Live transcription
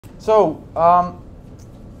So,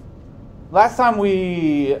 last time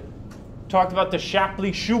we talked about the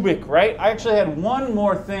Shapley-Shubik, right? I actually had one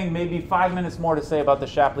more thing, maybe 5 minutes more to say about the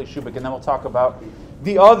Shapley-Shubik, and then we'll talk about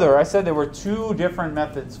the other. I said there were two different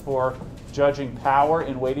methods for judging power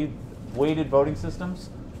in weighted voting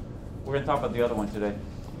systems. We're going to talk about the other one today.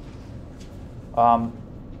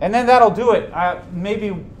 And then that'll do it.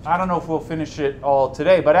 Maybe, I don't know if we'll finish it all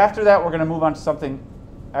today, but after that we're going to move on to something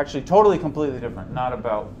actually totally completely different, not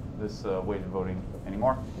about this weighted voting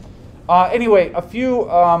anymore. Anyway, a few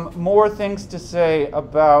more things to say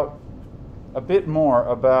about, a bit more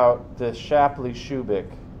about the Shapley-Shubik.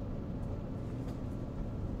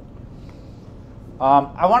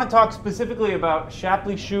 I want to talk specifically about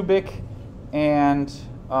Shapley-Shubik and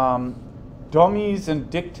dummies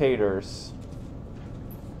and dictators.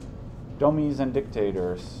 Dummies and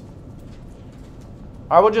dictators.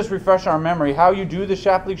 I will just refresh our memory. How you do the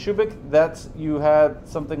Shapley-Shubik, that's, you had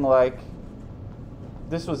something like,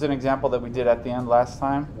 this was an example that we did at the end last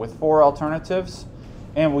time with 4 alternatives.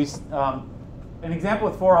 And we, an example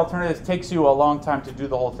with 4 alternatives takes you a long time to do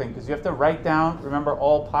the whole thing because you have to write down, remember,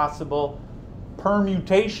 all possible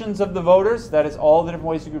permutations of the voters. That is all the different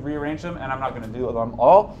ways you could rearrange them, and I'm not going to do them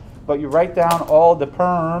all. But you write down all the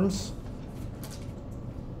perms.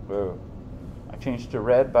 Whoa. I changed to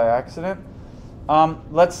red by accident.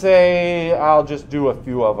 Let's say I'll just do a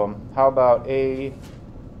few of them. How about A,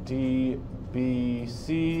 D, B,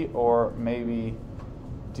 C, or maybe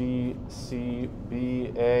D, C,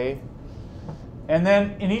 B, A. And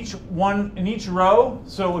then in each row,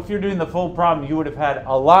 so if you're doing the full problem, you would have had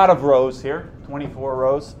a lot of rows here, 24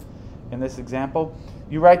 rows in this example.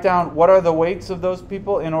 You write down what are the weights of those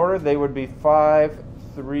people in order. They would be 5,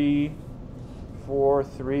 3, 4,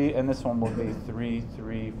 3, and this one will be 3,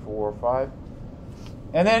 3, 4, 5.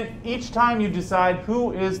 And then each time you decide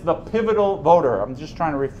who is the pivotal voter. I'm just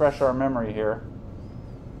trying to refresh our memory here.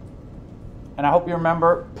 And I hope you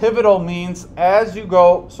remember, pivotal means as you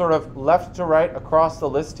go sort of left to right across the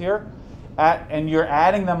list here, and you're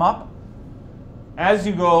adding them up, as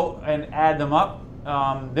you go and add them up,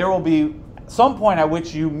 there will be some point at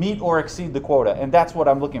which you meet or exceed the quota, and that's what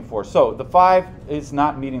I'm looking for. So the 5 is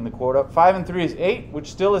not meeting the quota. 5 and 3 is 8,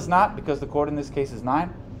 which still is not because the quota in this case is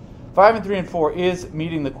 9. 5 and 3 and 4 is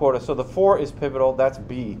meeting the quota, so the 4 is pivotal, that's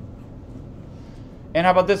B. And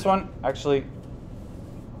how about this one? Actually,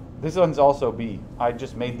 this one's also B. I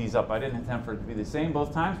just made these up. I didn't intend for it to be the same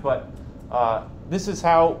both times, but this is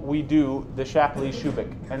how we do the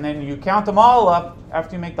Shapley-Shubik. And then you count them all up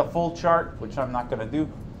after you make the full chart, which I'm not going to do.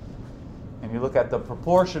 And you look at the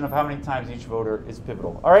proportion of how many times each voter is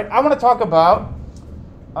pivotal. All right, I want to talk about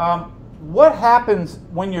what happens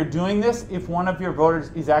when you're doing this if one of your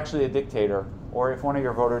voters is actually a dictator or if one of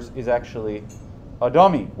your voters is actually a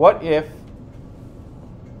dummy. What if,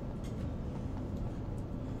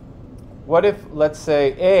 let's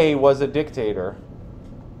say, A was a dictator?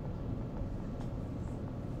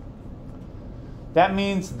 That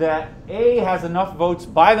means that A has enough votes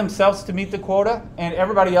by themselves to meet the quota, and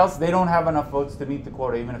everybody else, they don't have enough votes to meet the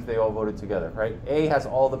quota, even if they all voted together, right? A has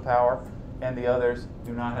all the power, and the others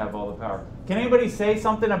do not have all the power. Can anybody say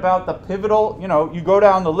something about the pivotal? You know, you go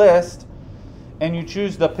down the list, and you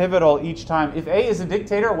choose the pivotal each time. If A is a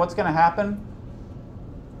dictator, what's going to happen?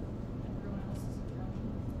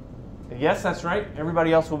 Yes, that's right.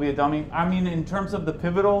 Everybody else will be a dummy. I mean, in terms of the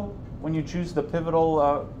pivotal, when you choose the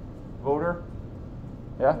pivotal voter,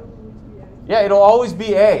 yeah? Yeah, it'll always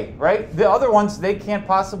be A, right? The other ones, they can't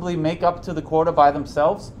possibly make up to the quota by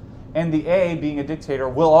themselves, and the A, being a dictator,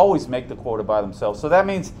 will always make the quota by themselves. So that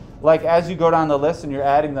means, like, as you go down the list and you're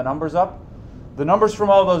adding the numbers up, the numbers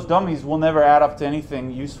from all those dummies will never add up to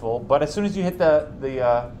anything useful, but as soon as you hit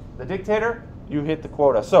the dictator, you hit the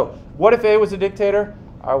quota. So what if A was a dictator?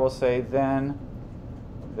 I will say then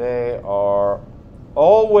they are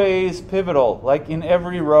always pivotal, like in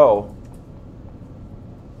every row.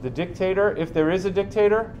 The dictator, if there is a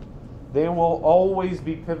dictator, they will always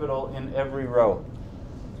be pivotal in every row.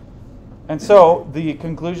 And so the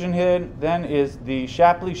conclusion here then is the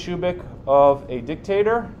Shapley-Shubik of a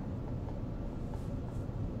dictator.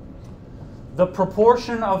 The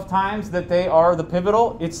proportion of times that they are the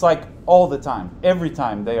pivotal, it's like all the time. Every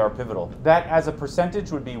time they are pivotal. That as a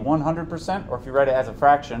percentage would be 100%, or if you write it as a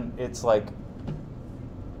fraction, it's like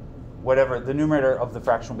whatever, the numerator of the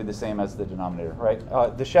fraction will be the same as the denominator, right?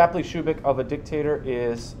 The Shapley-Shubik of a dictator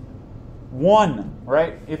is 1,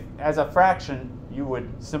 right? If as a fraction, you would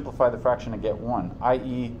simplify the fraction and get 1,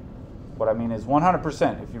 i.e., what I mean is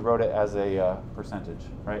 100% if you wrote it as a percentage,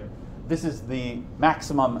 right? This is the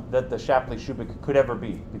maximum that the Shapley-Shubik could ever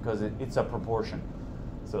be because it's a proportion.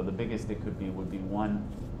 So the biggest it could be would be 1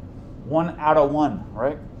 1 out of 1,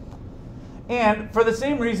 right? And for the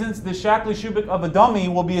same reasons, the Shapley-Shubik of a dummy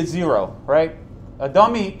will be a 0, right? A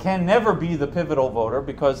dummy can never be the pivotal voter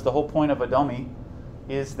because the whole point of a dummy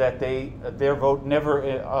is that their vote never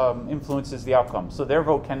influences the outcome. So their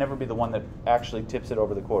vote can never be the one that actually tips it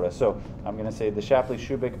over the quota. So I'm going to say the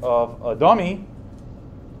Shapley-Shubik of a dummy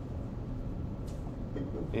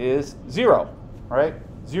is 0, right?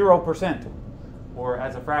 0%. Or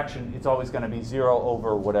as a fraction, it's always going to be 0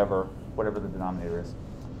 over whatever the denominator is.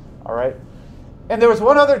 All right? And there was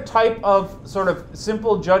one other type of sort of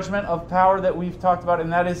simple judgment of power that we've talked about,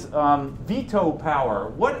 and that is veto power.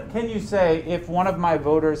 What can you say if one of my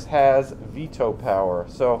voters has veto power?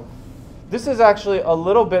 So this is actually a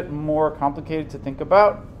little bit more complicated to think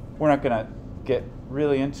about. We're not going to get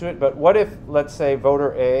really into it, but what if, let's say,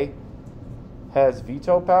 voter A has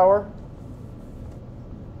veto power?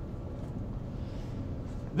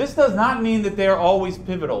 This does not mean that they're always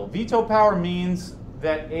pivotal. Veto power means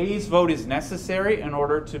that A's vote is necessary in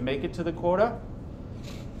order to make it to the quota.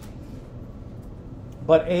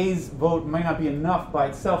 But A's vote may not be enough by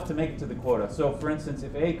itself to make it to the quota. So for instance,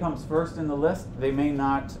 if A comes first in the list, they may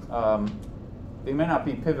not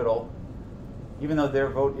be pivotal, even though their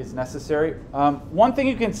vote is necessary. One thing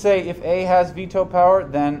you can say, if A has veto power,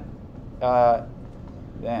 then A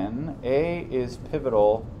is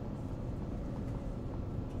pivotal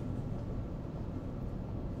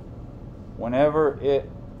whenever it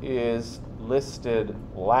is listed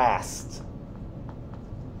last.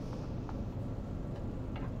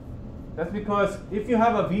 That's because if you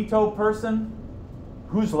have a veto person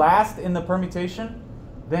who's last in the permutation,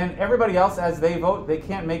 then everybody else, as they vote, they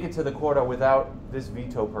can't make it to the quota without this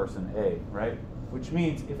veto person, A, right? Which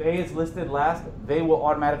means if A is listed last, they will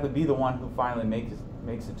automatically be the one who finally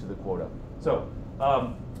makes it to the quota. So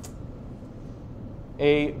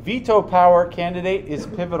a veto power candidate is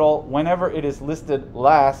pivotal whenever it is listed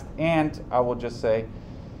last, and I will just say,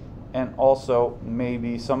 and also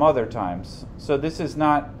maybe some other times. So this is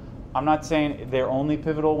not, I'm not saying they're only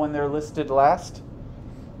pivotal when they're listed last,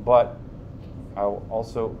 but I'll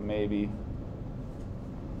also maybe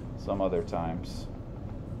some other times.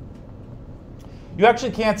 You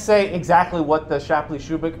actually can't say exactly what the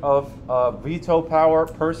Shapley-Shubik of veto power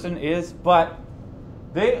person is, but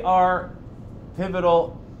they are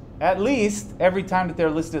pivotal at least every time that they're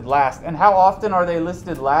listed last. And how often are they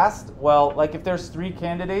listed last? Well, like if there's 3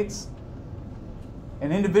 candidates,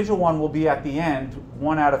 an individual one will be at the end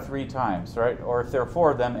 1 out of 3 times, right? Or if there are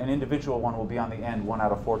 4 of them, an individual one will be on the end 1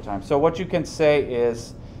 out of 4 times. So what you can say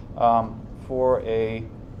is for a,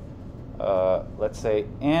 let's say,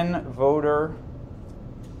 N voter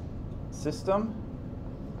system,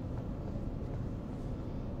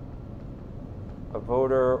 a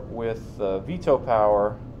voter with veto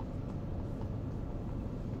power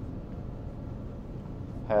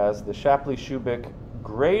has the Shapley-Shubik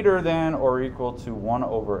greater than or equal to 1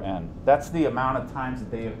 over n. That's the amount of times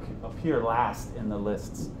that they appear last in the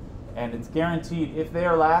lists. And it's guaranteed if they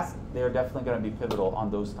are last, they are definitely going to be pivotal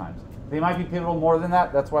on those times. They might be pivotal more than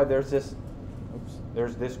that. That's why there's this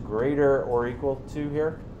greater or equal to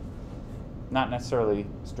here. Not necessarily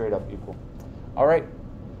straight up equal. All right.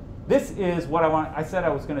 This is what I want. I said I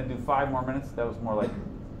was going to do 5 more minutes. That was more like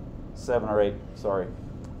 7 or 8. Sorry.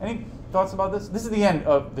 Any thoughts about this? This is the end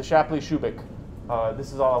of the Shapley-Shubik.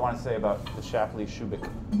 This is all I want to say about the Shapley-Shubik.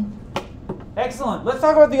 Excellent. Let's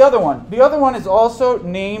talk about the other one. The other one is also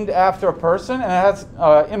named after a person, and it has,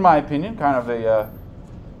 in my opinion, kind of a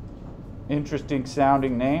interesting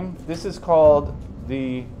sounding name. This is called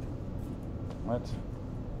the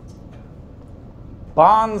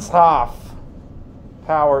Banzhaf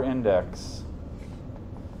power index.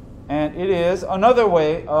 And it is another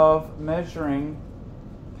way of measuring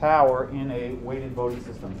power in a weighted voting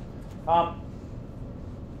system.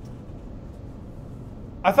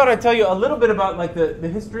 I thought I'd tell you a little bit about like the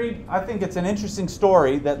history. I think it's an interesting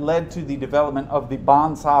story that led to the development of the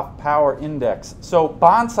Banzhaf power index. So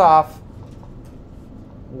Banzhaf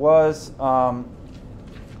was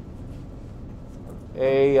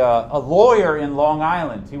a lawyer in Long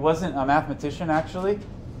Island. He wasn't a mathematician, actually.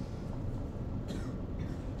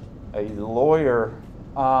 A lawyer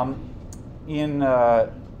in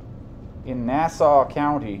Nassau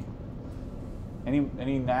County.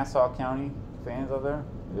 Any Nassau County fans out there?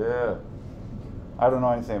 Yeah. I don't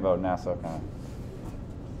know anything about Nassau County.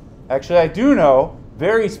 Actually, I do know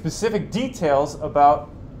very specific details about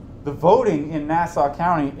the voting in Nassau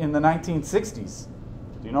County in the 1960s.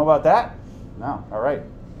 Do you know about that? No. All right.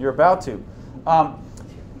 You're about to.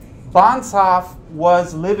 Banzhaf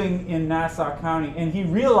was living in Nassau County, and he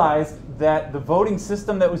realized that the voting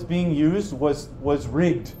system that was being used was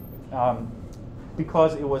rigged.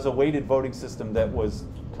 because it was a weighted voting system that was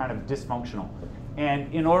kind of dysfunctional.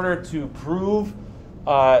 And in order to prove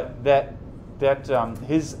that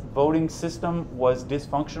his voting system was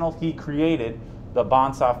dysfunctional, he created the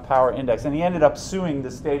Banzhaf Power Index. And he ended up suing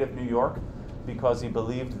the state of New York because he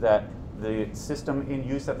believed that the system in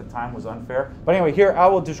use at the time was unfair. But anyway, here I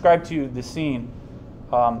will describe to you the scene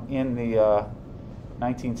in the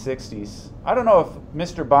 1960s. I don't know if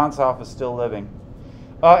Mr. Banzhaf is still living.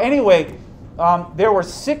 Anyway, there were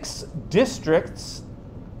 6 districts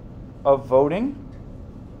of voting.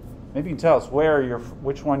 Maybe you can tell us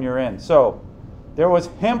which one you're in. So there was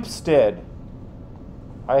Hempstead.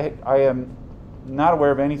 I am not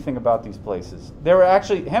aware of anything about these places. There were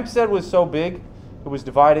actually, Hempstead was so big, it was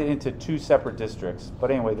divided into 2 separate districts.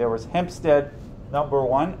 But anyway, there was Hempstead number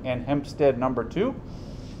 1 and Hempstead number 2.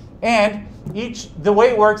 And the way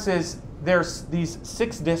it works is there's these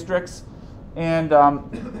 6 districts, and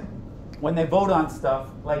when they vote on stuff,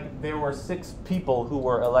 like there were 6 people who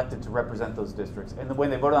were elected to represent those districts. And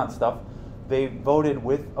when they voted on stuff, they voted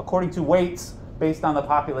according to weights based on the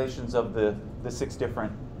populations of the 6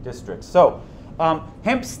 different districts. So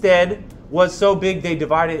Hempstead was so big they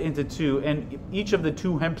divided it into 2, and each of the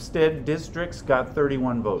 2 Hempstead districts got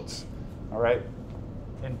 31 votes. All right.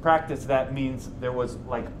 In practice, that means there was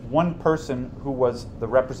like one person who was the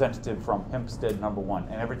representative from Hempstead number 1,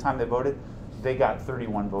 and every time they voted, they got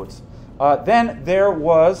 31 votes. Then there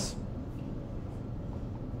was,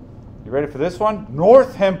 you ready for this one?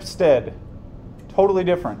 North Hempstead. Totally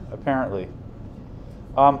different, apparently.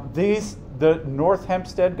 The North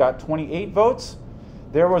Hempstead got 28 votes.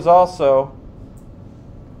 There was also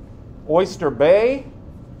Oyster Bay,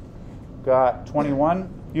 got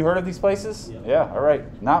 21. You heard of these places? Yep. Yeah, all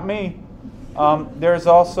right. Not me. There's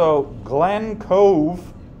also Glen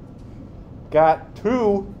Cove, got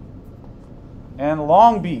 2. And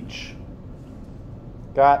Long Beach,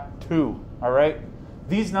 got 2. All right?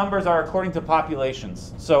 These numbers are according to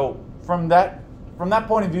populations. So from that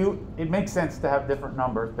point of view, it makes sense to have different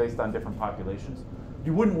numbers based on different populations.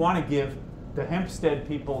 You wouldn't want to give the Hempstead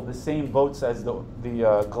people the same votes as the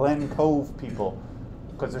Glen Cove people,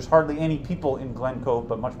 because there's hardly any people in Glen Cove,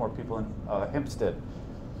 but much more people in Hempstead.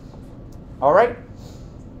 All right?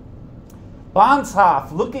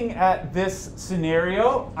 Banzhaf, looking at this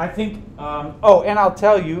scenario, I think, oh, and I'll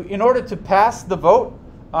tell you, in order to pass the vote,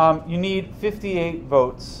 you need 58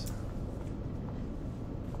 votes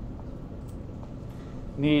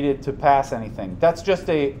needed to pass anything. That's just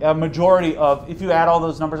a majority of, if you add all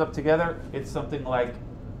those numbers up together, it's something like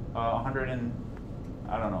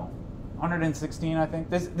 116, I think.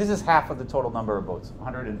 This is half of the total number of votes,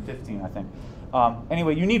 115, I think.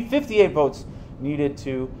 Anyway, you need 58 votes needed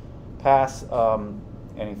to pass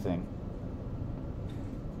anything.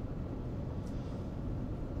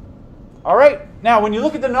 All right, now when you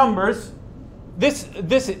look at the numbers, this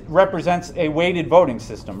represents a weighted voting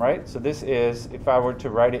system, right? So this is, if I were to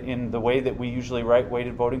write it in the way that we usually write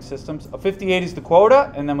weighted voting systems, a 58 is the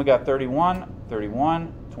quota, and then we got 31,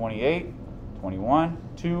 31, 28, 21,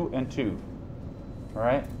 2, and 2. All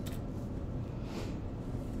right?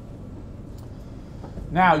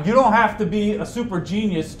 Now, you don't have to be a super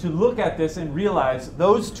genius to look at this and realize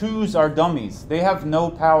those 2s are dummies. They have no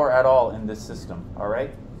power at all in this system, all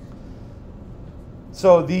right?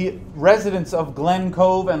 So the residents of Glen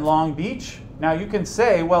Cove and Long Beach, now you can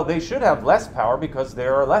say, well, they should have less power because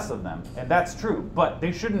there are less of them. And that's true, but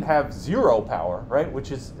they shouldn't have 0 power, right?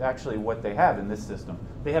 Which is actually what they have in this system.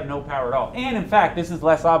 They have no power at all. And in fact, this is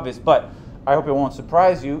less obvious, but I hope it won't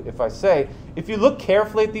surprise you if I say, if you look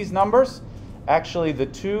carefully at these numbers, actually the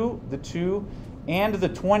 2, and the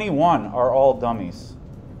 21 are all dummies.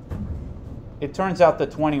 It turns out the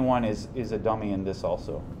 21 is a dummy in this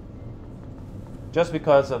also. Just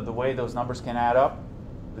because of the way those numbers can add up,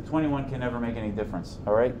 the 21 can never make any difference,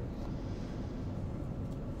 all right?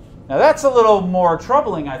 Now that's a little more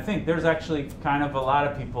troubling, I think. There's actually kind of a lot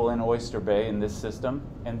of people in Oyster Bay in this system,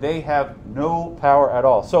 and they have no power at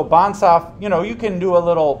all. So Banzhaf, you can do a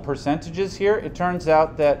little percentages here. It turns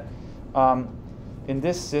out that in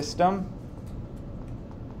this system,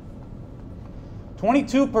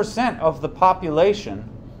 22% of the population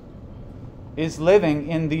is living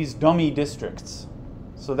in these dummy districts.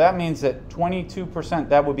 So that means that 22%,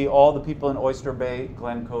 that would be all the people in Oyster Bay,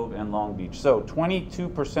 Glen Cove, and Long Beach. So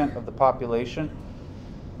 22% of the population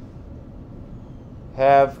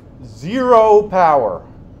have 0 power.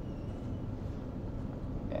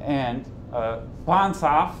 And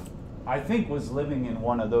Banzhaf, I think, was living in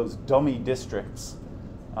one of those dummy districts,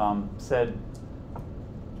 said,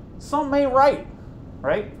 something ain't right,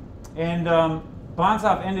 right? And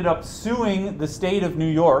Banzhaf ended up suing the state of New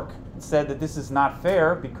York and said that this is not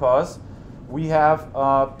fair because we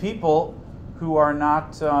have people who are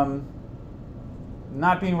not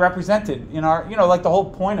being represented in our, like the whole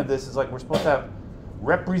point of this is like we're supposed to have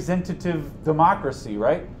representative democracy,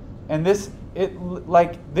 right? And this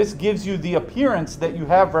gives you the appearance that you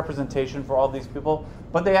have representation for all these people,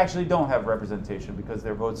 but they actually don't have representation because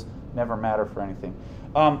their votes never matter for anything.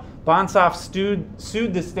 Banzhaf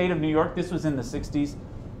sued the state of New York. This was in the 60s.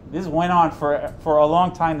 This went on for a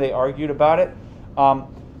long time. They argued about it.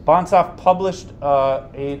 Banzhaf published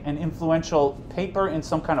an influential paper in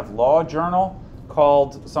some kind of law journal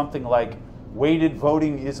called something like "Weighted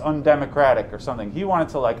Voting is Undemocratic" or something. He wanted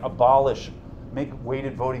to make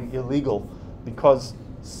weighted voting illegal because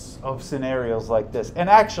of scenarios like this. And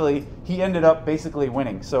actually, he ended up basically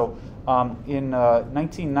winning. So in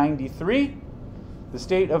 1993, the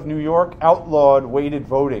state of New York outlawed weighted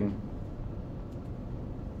voting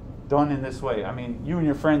done in this way. I mean, you and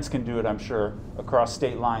your friends can do it, I'm sure, across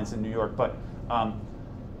state lines in New York, but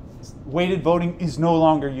weighted voting is no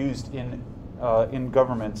longer used in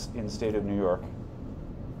governments in the state of New York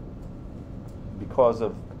because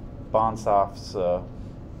of Banzhaf's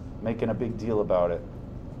making a big deal about it.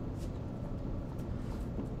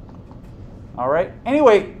 All right.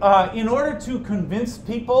 Anyway, in order to convince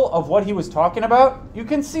people of what he was talking about, you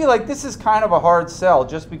can see this is kind of a hard sell,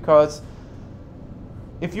 just because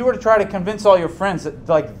if you were to try to convince all your friends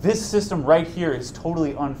that this system right here is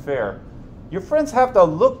totally unfair, your friends have to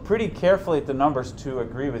look pretty carefully at the numbers to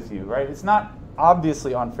agree with you, right? It's not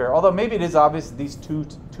obviously unfair, although maybe it is obvious that these two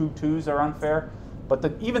twos are unfair, but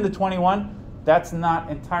even the 21, that's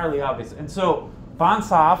not entirely obvious. And so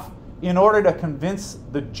Banzhaf, in order to convince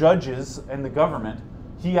the judges and the government,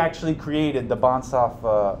 he actually created the Banzhaf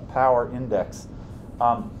Power Index.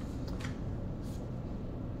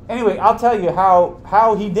 Anyway, I'll tell you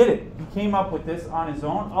how he did it. He came up with this on his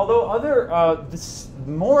own, although this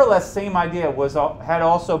more or less same idea had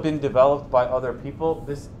also been developed by other people.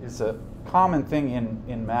 This is a common thing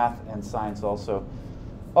in math and science also.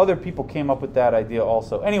 Other people came up with that idea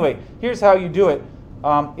also. Anyway, here's how you do it.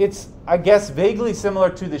 It's, I guess, vaguely similar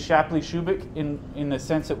to the Shapley-Shubik in the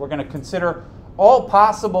sense that we're going to consider all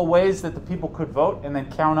possible ways that the people could vote and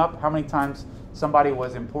then count up how many times somebody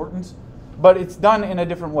was important. But it's done in a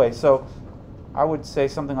different way. So I would say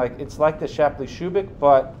something like it's like the Shapley-Shubik,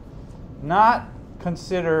 but not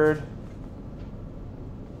considered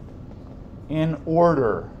in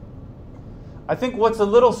order. I think what's a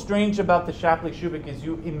little strange about the Shapley-Shubik is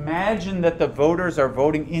you imagine that the voters are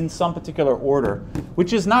voting in some particular order,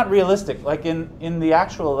 which is not realistic. Like in the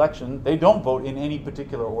actual election, they don't vote in any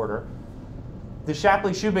particular order. The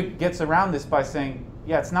Shapley-Shubik gets around this by saying,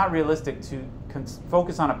 yeah, it's not realistic to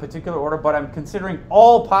focus on a particular order, but I'm considering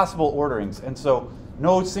all possible orderings, and so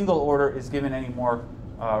no single order is given any more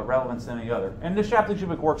relevance than the other. And the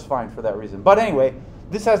Shapley-Shubik works fine for that reason. But anyway,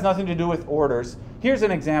 this has nothing to do with orders. Here's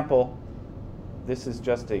an example. This is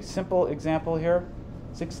just a simple example here.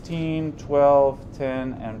 16, 12,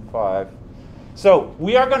 10, and 5. So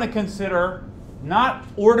we are going to consider not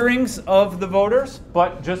orderings of the voters,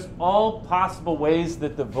 but just all possible ways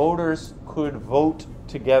that the voters could vote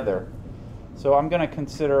together. So I'm going to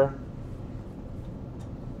consider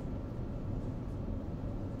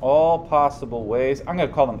all possible ways. I'm going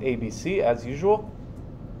to call them ABC as usual.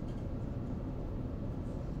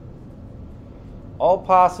 All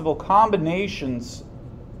possible combinations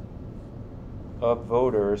of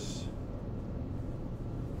voters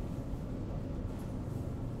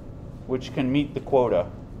which can meet the quota.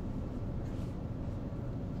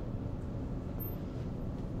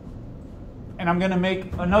 And I'm going to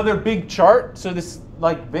make another big chart. So this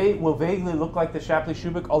will vaguely look like the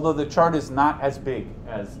Shapley-Shubik, although the chart is not as big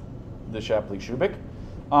as the Shapley-Shubik.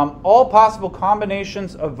 All possible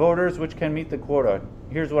combinations of voters which can meet the quota.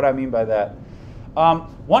 Here's what I mean by that.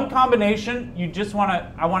 One combination,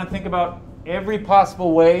 I want to think about every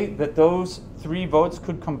possible way that those three votes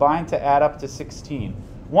could combine to add up to 16.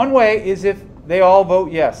 One way is if they all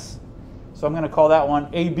vote yes. So I'm going to call that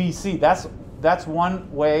one ABC. That's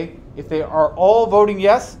one way. If they are all voting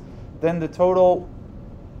yes, then the total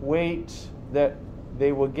weight that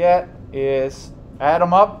they will get is, add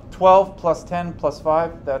them up, 12 plus 10 plus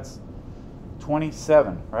 5, that's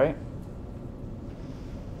 27, right?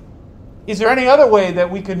 Is there any other way that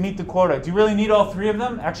we could meet the quota? Do you really need all three of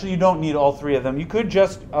them? Actually, you don't need all three of them. You could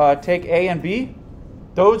just take A and B.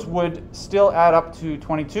 Those would still add up to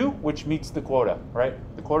 22, which meets the quota, right?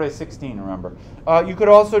 The quota is 16, remember. You could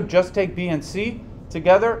also just take B and C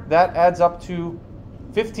together. That adds up to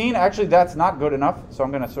 15. Actually, that's not good enough, so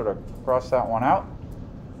I'm going to sort of cross that one out.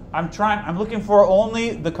 I'm looking for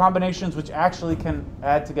only the combinations which actually can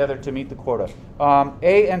add together to meet the quota.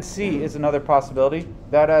 A and C is another possibility.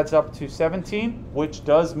 That adds up to 17, which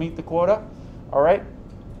does meet the quota. All right.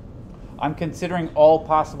 I'm considering all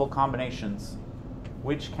possible combinations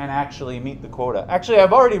which can actually meet the quota. Actually,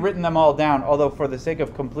 I've already written them all down, although for the sake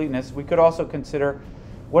of completeness, we could also consider,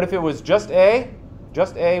 what if it was just A?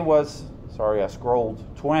 Just A was, sorry, I scrolled,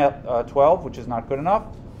 12, which is not good enough.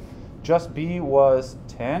 Just B was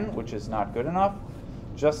 10, which is not good enough.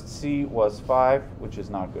 Just C was 5, which is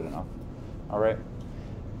not good enough. All right.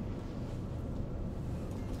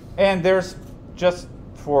 And there's, just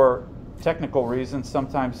for technical reasons,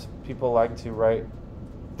 sometimes people like to write,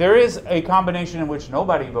 there is a combination in which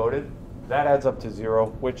nobody voted. That adds up to 0,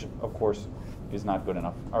 which, of course, is not good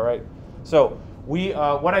enough. All right. So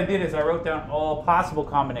what I did is I wrote down all possible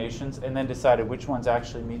combinations and then decided which ones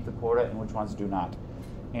actually meet the quota and which ones do not.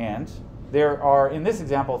 And there are, in this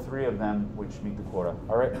example, 3 of them which meet the quota.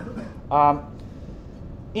 All right.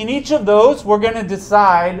 In each of those, we're going to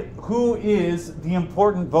decide who is the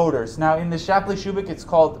important voters. Now, in the Shapley-Shubik, it's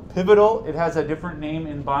called pivotal. It has a different name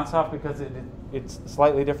in Banzhaf because it's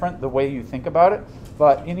slightly different, the way you think about it.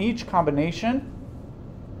 But in each combination,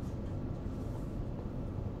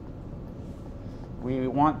 we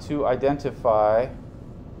want to identify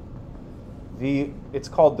it's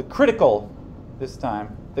called the critical, this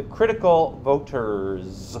time, the critical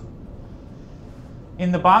voters.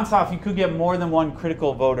 In the Banzhaf, you could get more than one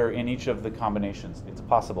critical voter in each of the combinations. It's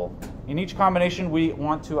possible. In each combination, we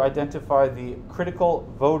want to identify the critical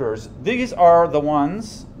voters. These are the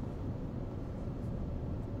ones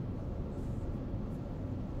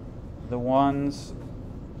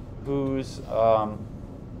whose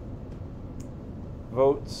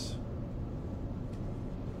votes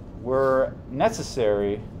were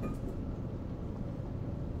necessary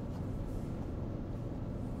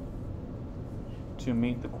to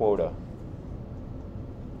meet the quota.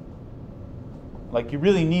 Like you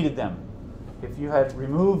really needed them. If you had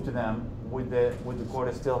removed them, would the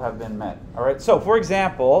quota still have been met? All right. So, for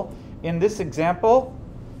example, in this example,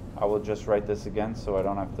 I will just write this again so I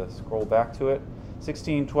don't have to scroll back to it.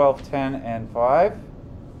 16, 12, 10, and 5.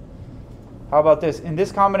 How about this? In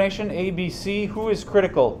this combination, A, B, C, who is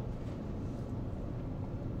critical?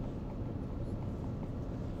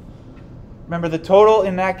 Remember the total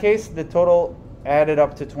in that case, the total added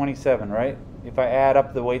up to 27, right? If I add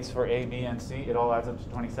up the weights for A, B, and C, it all adds up to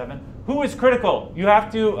 27. Who is critical? You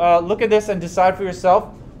have to look at this and decide for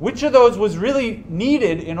yourself which of those was really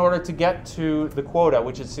needed in order to get to the quota,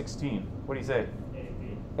 which is 16. What do you say?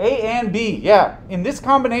 A and B, yeah. In this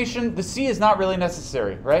combination, the C is not really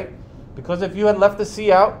necessary, right? Because if you had left the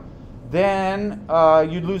C out, then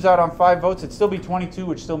you'd lose out on 5 votes. It'd still be 22,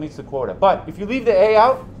 which still meets the quota. But if you leave the A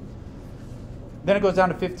out, then it goes down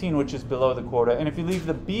to 15, which is below the quota. And if you leave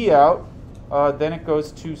the B out, then it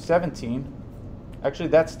goes to 17. Actually,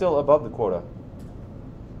 that's still above the quota.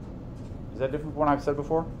 Is that different from what I've said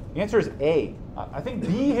before? The answer is A. I think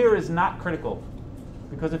B here is not critical.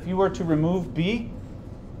 Because if you were to remove B,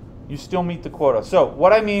 you still meet the quota. So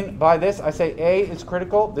what I mean by this, I say A is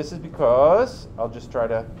critical. This is because, I'll just try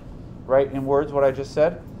to write in words what I just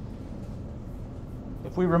said.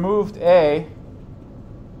 If we removed A,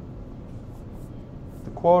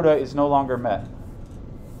 the quota is no longer met.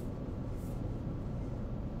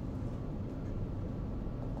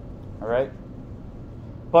 All right?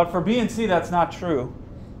 But for B and C, that's not true.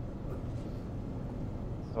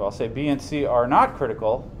 So I'll say B and C are not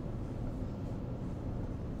critical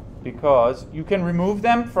because you can remove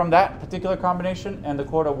them from that particular combination and the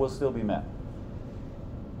quota will still be met.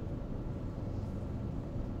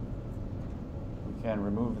 We can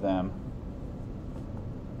remove them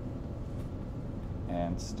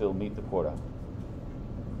and still meet the quota.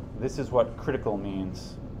 This is what critical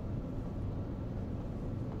means.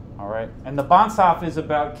 All right, and the Banzhaf is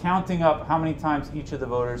about counting up how many times each of the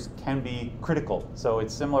voters can be critical. So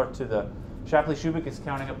it's similar to the Shapley-Shubik is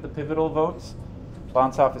counting up the pivotal votes.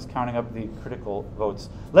 Banzhaf is counting up the critical votes.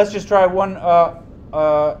 Let's just try one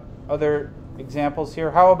other examples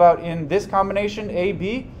here. How about in this combination, A,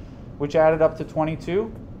 B, which added up to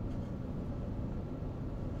 22?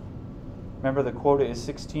 Remember the quota is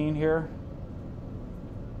 16 here.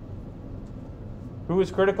 Who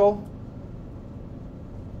is critical?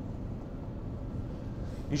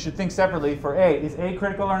 You should think separately for A. Is A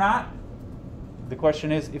critical or not? The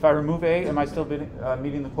question is, if I remove A, am I still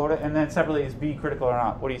meeting the quota? And then separately, is B critical or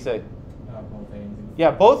not? What do you say? Both A and B.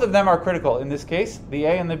 Yeah, both of them are critical. In this case, the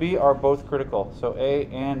A and the B are both critical. So A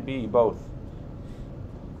and B, both.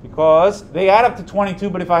 Because they add up to 22,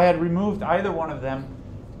 but if I had removed either one of them,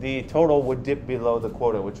 the total would dip below the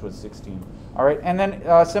quota, which was 16. All right, and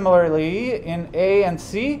then similarly in A and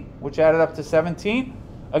C, which added up to 17,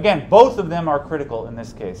 again, both of them are critical in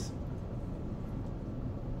this case.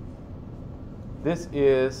 This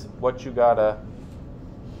is what you gotta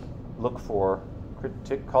look for,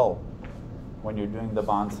 critical, when you're doing the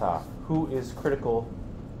Banzhaf. Who is critical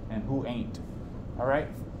and who ain't? All right?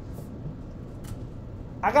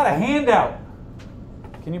 I got a handout.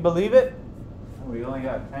 Can you believe it? We only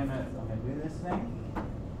got 10 minutes. I'm going to do this thing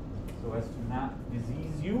so as to not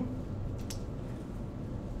disease you.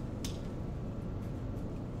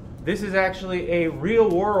 This is actually a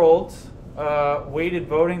real-world weighted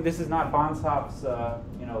voting. This is not Banzhaf's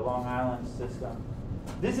Long Island system.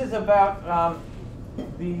 This is about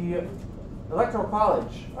the Electoral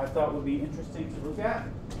College. I thought would be interesting to look at.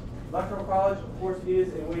 Electoral College, of course,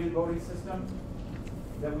 is a weighted voting system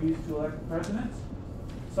that we use to elect the president.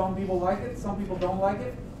 Some people like it, some people don't like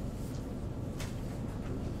it.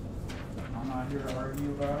 I'm not here to argue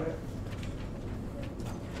about it.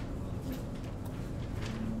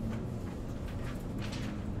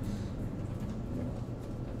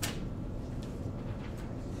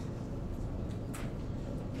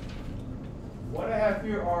 What I have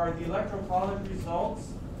here are the Electoral College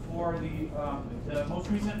results for the most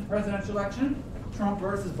recent presidential election, Trump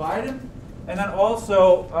versus Biden. And then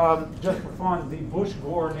also, just for fun, the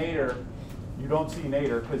Bush-Gore Nader. You don't see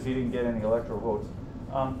Nader because he didn't get any electoral votes.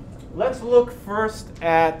 Let's look first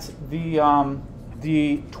at the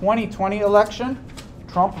 2020 election,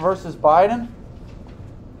 Trump versus Biden.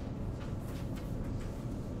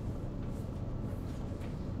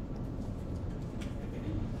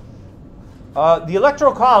 The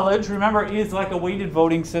Electoral College, remember, is like a weighted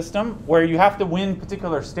voting system where you have to win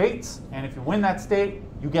particular states, and if you win that state,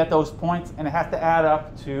 you get those points, and it has to add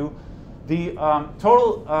up to the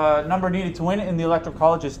total number needed to win in the Electoral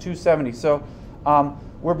College is 270. So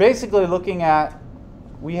we're basically looking at,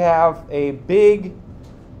 we have a big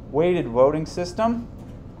weighted voting system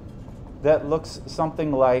that looks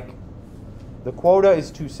something like the quota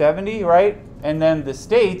is 270, right? And then the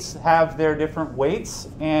states have their different weights.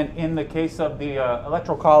 And in the case of the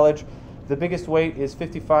Electoral College, the biggest weight is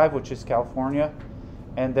 55, which is California.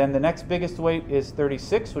 And then the next biggest weight is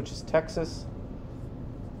 36, which is Texas,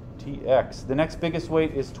 TX. The next biggest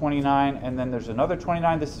weight is 29, and then there's another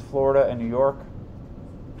 29. This is Florida and New York,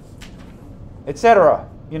 etc.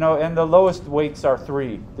 And the lowest weights are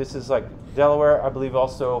 3. This is like Delaware, I believe.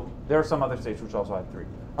 Also, there are some other states which also have 3.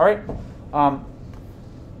 All right.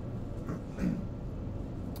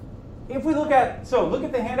 If we look at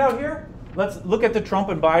the handout here. Let's look at the Trump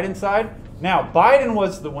and Biden side. Now, Biden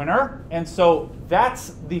was the winner, and so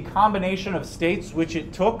that's the combination of states which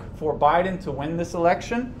it took for Biden to win this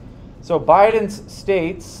election. So Biden's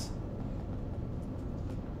states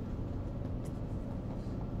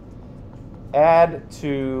add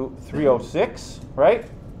to 306, right?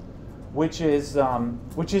 Which is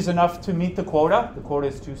enough to meet the quota. The quota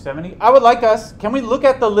is 270. I would like us, can we look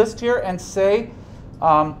at the list here and say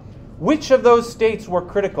which of those states were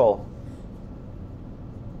critical?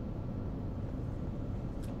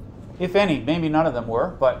 If any, maybe none of them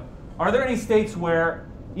were, but are there any states where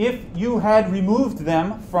if you had removed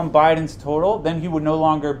them from Biden's total, then he would no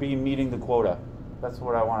longer be meeting the quota? That's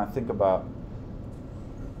what I want to think about.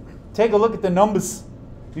 Take a look at the numbers.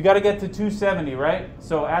 You got to get to 270, right?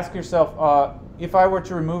 So ask yourself, if I were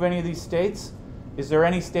to remove any of these states, is there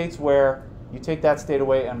any states where you take that state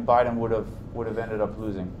away and Biden would have ended up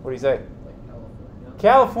losing? What do you say? Like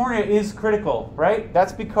California is critical, right?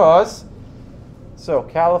 That's because, so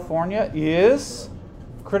California is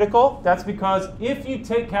critical. That's because if you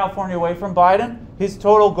take California away from Biden, his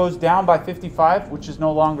total goes down by 55, which is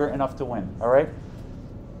no longer enough to win, all right?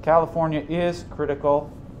 California is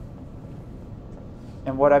critical.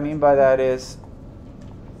 And what I mean by that is,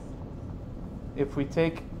 if we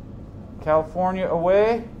take California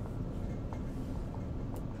away,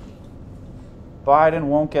 Biden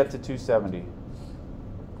won't get to 270,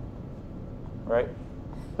 right?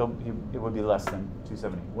 It would be less than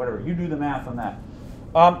 270. Whatever, you do the math on that.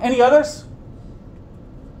 Any others?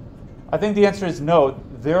 I think the answer is no.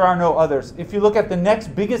 There are no others. If you look at the next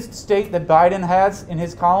biggest state that Biden has in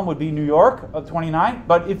his column would be New York of 29.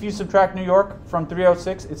 But if you subtract New York from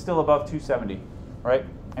 306, it's still above 270, right?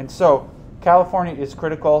 And so California is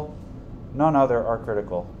critical. None other are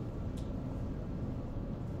critical.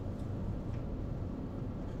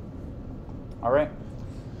 All right.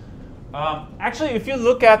 Actually, if you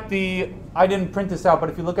look at I didn't print this out, but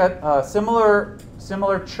if you look at a similar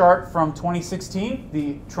chart from 2016,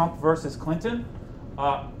 the Trump versus Clinton,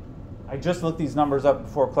 I just looked these numbers up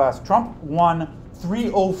before class. Trump won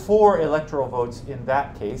 304 electoral votes in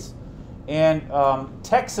that case. And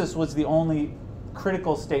Texas was the only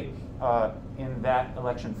critical state in that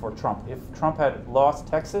election for Trump. If Trump had lost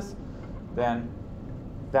Texas, then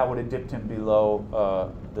that would have dipped him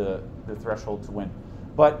below the threshold to win.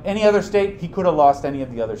 But any other state, he could have lost any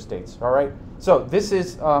of the other states, all right? So this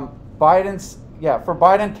is Biden's, for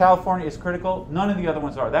Biden, California is critical. None of the other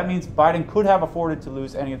ones are. That means Biden could have afforded to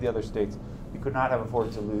lose any of the other states. He could not have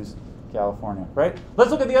afforded to lose California, right?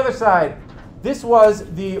 Let's look at the other side. This was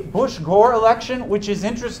the Bush-Gore election, which is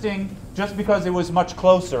interesting just because it was much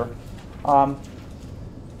closer.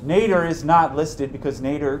 Nader is not listed because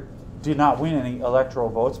Nader did not win any electoral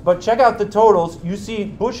votes. But check out the totals. You see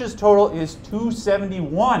Bush's total is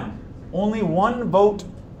 271, only one vote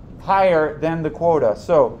higher than the quota.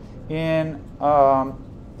 So in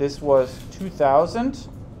this was 2000.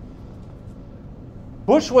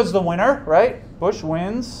 Bush was the winner, right? Bush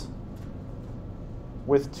wins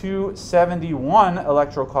with 271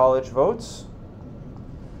 electoral college votes.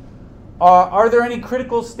 Are there any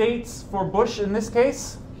critical states for Bush in this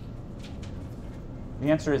case? The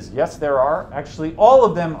answer is yes, there are. Actually, all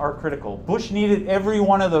of them are critical. Bush needed every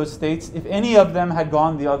one of those states. If any of them had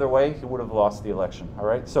gone the other way, he would have lost the election. All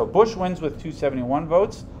right. So Bush wins with 271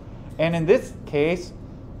 votes. And in this case,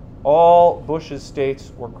 all Bush's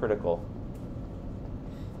states were critical.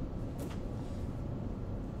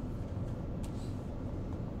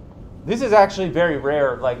 This is actually very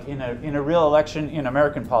rare, like in a real election in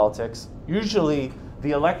American politics. Usually the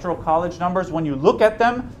electoral college numbers, when you look at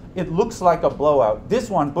them, it looks like a blowout. This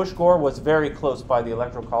one, Bush-Gore, was very close by the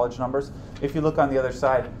electoral college numbers. If you look on the other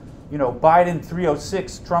side, you know, Biden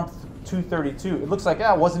 306, Trump 232. It looks like,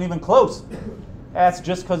 it wasn't even close. That's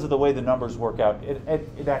just because of the way the numbers work out.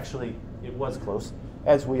 It actually was close,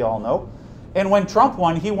 as we all know. And when Trump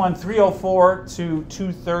won, he won 304 to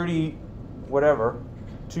 230, whatever.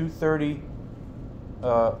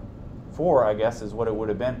 234, I guess, is what it would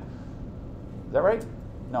have been. Is that right?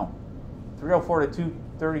 No. 304 to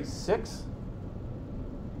 236?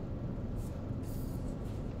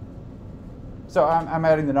 So I'm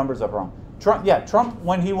adding the numbers up wrong. Trump,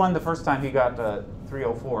 when he won the first time, he got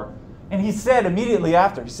 304. And he said immediately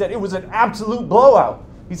after, he said it was an absolute blowout.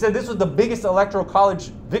 He said this was the biggest electoral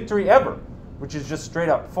college victory ever, which is just straight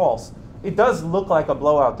up false. It does look like a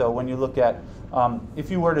blowout, though, when you look at, if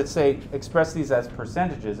you were to say, express these as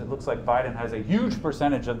percentages, it looks like Biden has a huge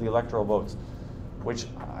percentage of the electoral votes, which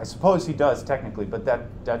I suppose he does technically, but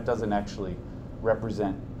that doesn't actually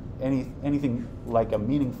represent anything like a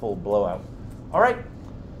meaningful blowout. All right.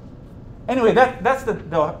 Anyway, that's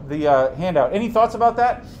the handout. Any thoughts about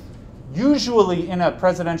that? Usually in a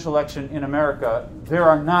presidential election in America, there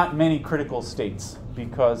are not many critical states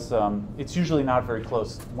because it's usually not very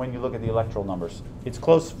close when you look at the electoral numbers. It's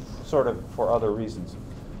close sort of for other reasons.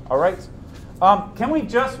 All right. Can we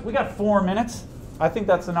got 4 minutes. I think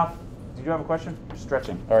that's enough. Did you have a question? You're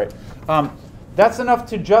stretching. All right. That's enough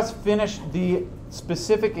to just finish the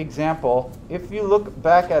specific example. If you look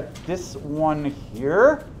back at this one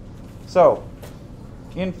here, so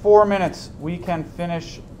in 4 minutes, we can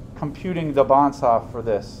finish computing the Banzhaf for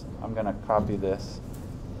this. I'm going to copy this.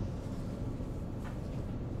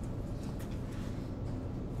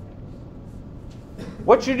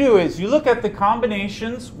 What you do is you look at the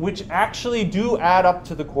combinations which actually do add up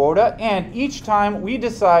to the quota, and each time we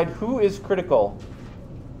decide who is critical.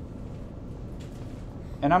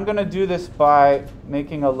 And I'm going to do this by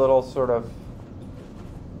making a little sort of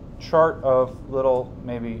chart of little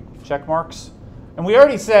maybe check marks. And we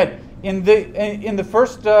already said in the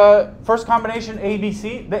first combination, A, B,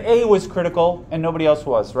 C, the A was critical and nobody else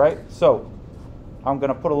was, right? So I'm going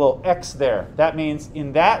to put a little X there. That means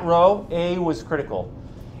in that row, A was critical.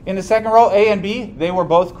 In the second row, A and B, they were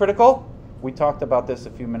both critical. We talked about this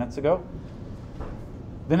a few minutes ago.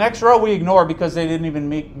 The next row we ignore because they didn't even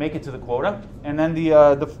make it to the quota. And then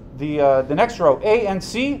the next row, A and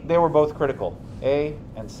C, they were both critical. A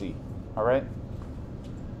and C, all right?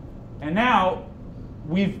 And now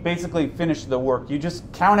we've basically finished the work. You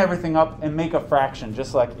just count everything up and make a fraction,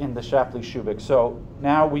 just like in the Shapley-Shubik. So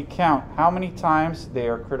now we count how many times they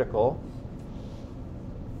are critical.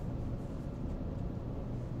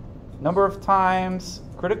 Number of times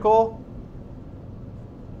critical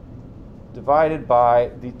divided by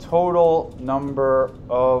the total number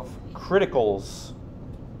of criticals.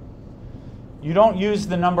 You don't use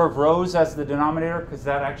the number of rows as the denominator because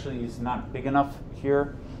that actually is not big enough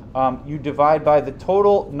here. You divide by the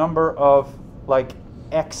total number of like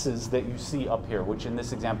x's that you see up here, which in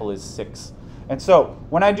this example is 6. And so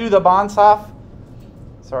when I do the Banzhaf,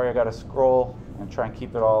 sorry, I got to scroll and try and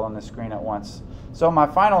keep it all on the screen at once. So my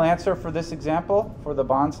final answer for this example, for the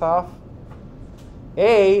Banzhaf,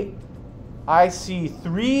 A, I see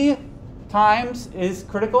 3 times is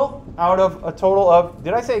critical out of a total of,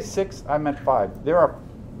 did I say 6? I meant 5. There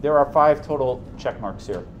are 5 total check marks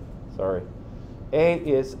here. Sorry. A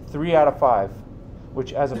is 3 out of 5,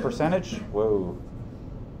 which as a percentage, whoa.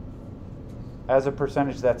 As a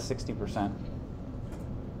percentage, that's 60%.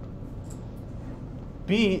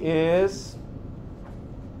 B is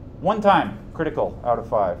 1 time critical out of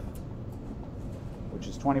 5, which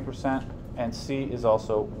is 20%. And C is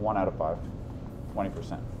also 1 out of 5,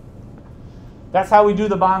 20%. That's how we do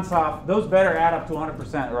the Banzhaf. Those better add up to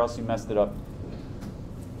 100% or else you messed it up.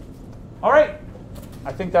 All right.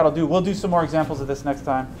 I think that'll do. We'll do some more examples of this next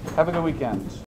time. Have a good weekend.